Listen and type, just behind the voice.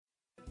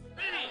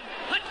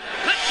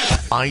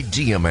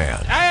Idea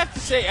Man. I have to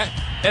say,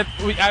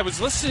 I was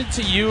listening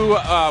to you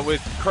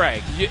with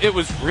Craig. It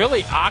was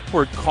really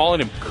awkward calling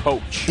him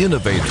Coach.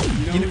 Innovator.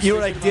 You know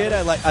what I did?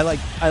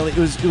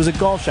 It was a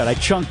golf shot. I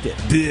chunked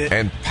it.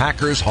 And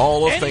Packers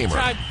Hall of Famer.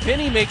 Anytime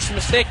Vinny makes a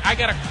mistake, I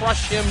got to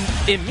crush him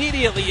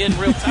immediately in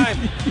real time,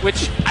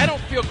 which I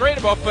don't feel great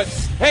about. But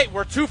hey,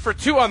 we're 2 for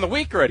 2 on the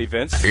week already,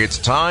 Vince. It's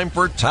time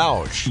for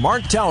Tausch.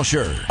 Mark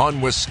Tauscher On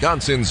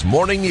Wisconsin's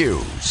Morning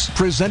News.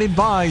 Presented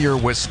by your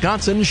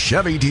Wisconsin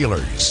Chevy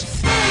dealers.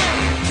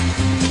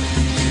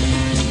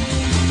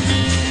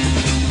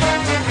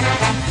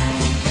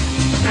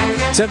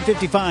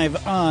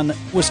 7:55 on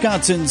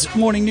Wisconsin's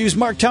Morning News.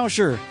 Mark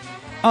Tauscher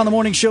on the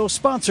morning show,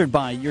 sponsored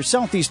by your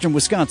Southeastern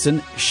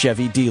Wisconsin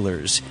Chevy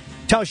dealers.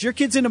 Tausch, your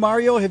kids into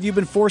Mario? Have you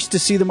been forced to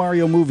see the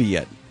Mario movie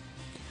yet?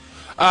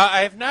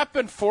 I have not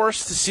been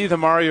forced to see the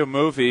Mario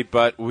movie,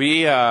 but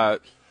we're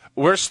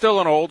still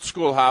an old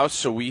school house,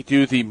 so we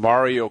do the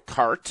Mario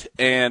Kart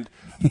and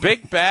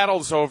big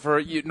battles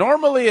over.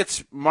 Normally,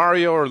 it's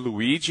Mario or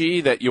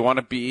Luigi that you want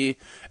to be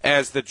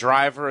as the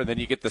driver, and then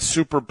you get the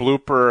super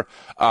blooper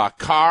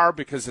car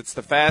because it's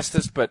the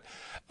fastest. But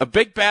a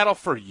big battle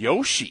for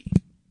Yoshi.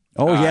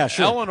 Oh, yeah,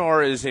 sure.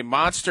 Eleanor is a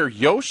monster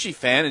Yoshi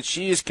fan, and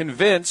she is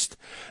convinced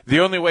the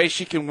only way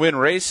she can win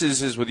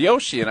races is with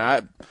Yoshi. And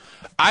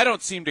I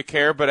don't seem to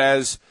care, but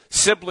as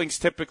siblings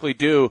typically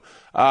do,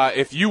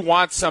 if you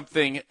want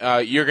something,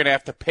 you're going to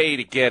have to pay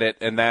to get it,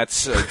 and that's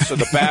so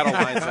the battle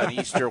lines on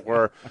Easter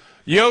were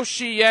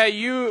Yoshi. Yeah,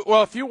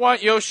 if you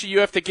want Yoshi, you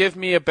have to give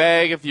me a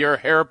bag of your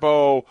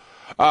Haribo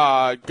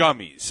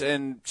gummies,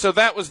 and so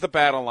that was the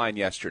battle line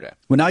yesterday.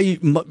 Well, now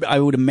I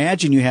would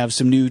imagine you have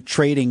some new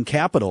trading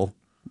capital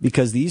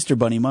because the Easter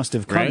Bunny must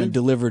have come and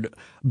delivered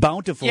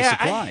bountiful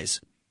supplies.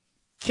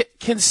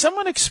 Can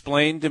someone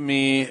explain to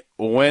me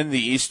when the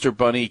Easter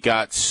Bunny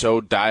got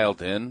so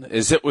dialed in?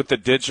 Is it with the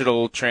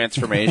digital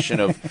transformation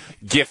of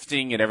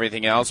gifting and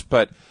everything else?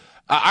 But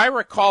I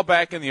recall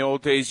back in the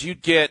old days,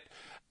 you'd get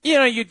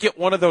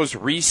one of those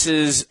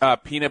Reese's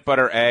peanut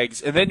butter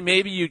eggs, and then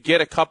maybe you'd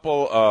get a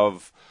couple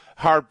of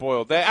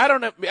hard-boiled eggs. I don't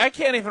know. I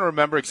can't even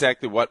remember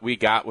exactly what we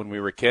got when we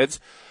were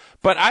kids.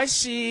 But I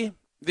see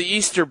the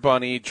Easter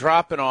Bunny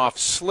dropping off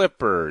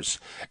slippers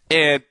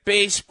and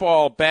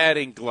baseball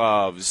batting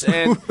gloves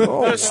and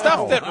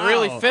stuff that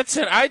really fits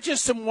in. I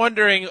just am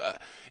wondering,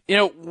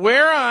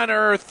 where on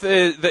earth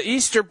the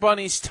Easter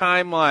Bunny's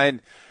timeline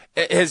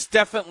has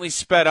definitely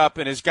sped up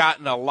and has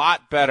gotten a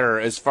lot better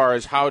as far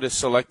as how to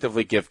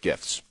selectively give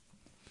gifts.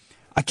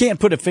 I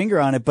can't put a finger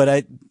on it,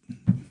 but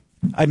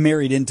I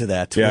married into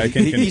that. Yeah, the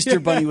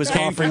Easter Bunny was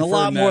offering a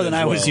lot more than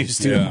I was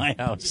used to in my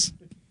house.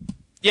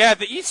 Yeah,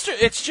 the Easter,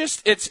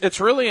 it's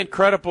really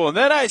incredible. And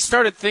then I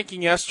started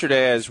thinking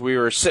yesterday as we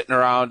were sitting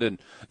around, and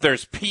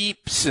there's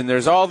Peeps and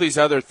there's all these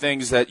other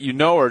things that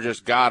are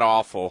just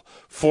god-awful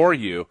for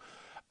you.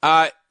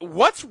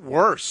 What's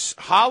worse,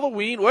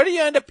 Halloween? Where do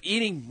you end up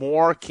eating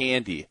more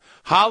candy,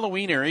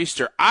 Halloween or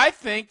Easter? I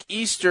think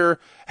Easter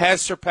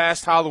has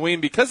surpassed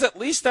Halloween because at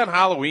least on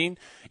Halloween,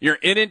 you're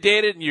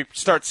inundated and you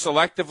start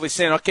selectively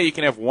saying, okay, you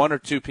can have 1 or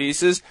 2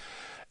 pieces.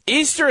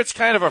 Easter, it's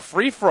kind of a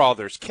free-for-all.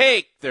 There's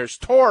cake, there's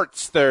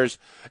torts, there's,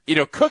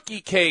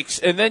 cookie cakes,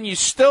 and then you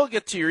still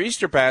get to your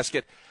Easter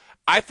basket.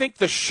 I think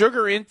the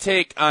sugar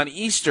intake on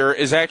Easter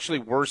is actually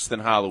worse than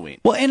Halloween.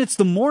 Well, and it's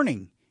the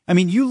morning. I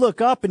mean, you look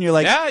up and you're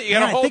like, yeah, you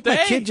got a whole I think day.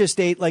 My kid just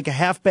ate like a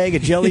half bag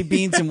of jelly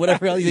beans and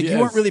whatever else. You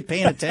weren't really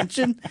paying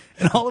attention,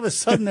 and all of a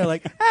sudden they're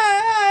like,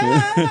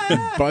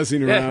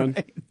 buzzing around.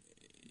 Right.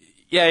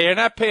 Yeah, you're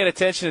not paying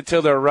attention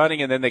until they're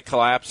running, and then they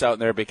collapse out in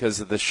there because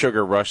of the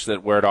sugar rush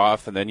that wear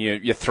off, and then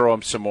you throw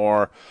them some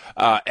more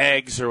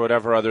eggs or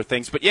whatever other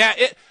things. But yeah,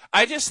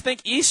 I just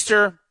think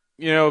Easter,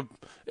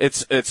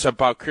 it's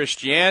about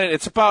Christianity.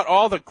 It's about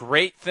all the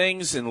great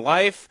things in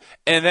life,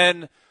 and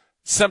then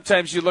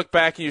sometimes you look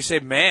back and you say,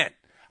 man,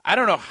 I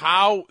don't know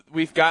how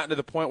we've gotten to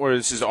the point where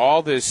this is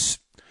all this,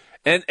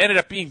 and ended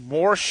up being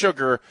more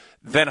sugar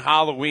than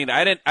Halloween.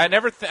 I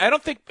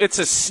don't think it's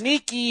a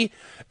sneaky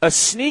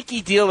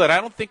deal that I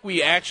don't think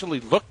we actually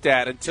looked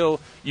at until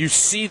you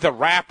see the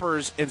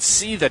wrappers and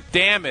see the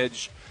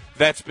damage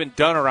that's been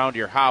done around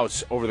your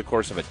house over the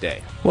course of a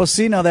day. Well,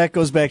 see, now that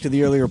goes back to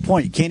the earlier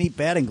point. You can't eat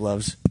batting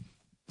gloves.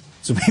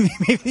 So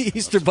maybe the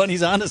Easter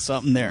Bunny's onto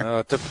something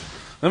there.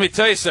 Let me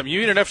tell you something.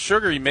 You eat enough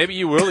sugar, maybe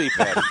you will eat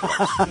batting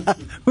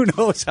gloves. Who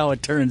knows how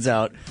it turns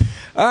out.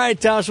 All right,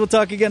 Tausch, we'll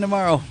talk again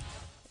tomorrow.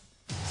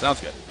 Sounds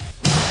good.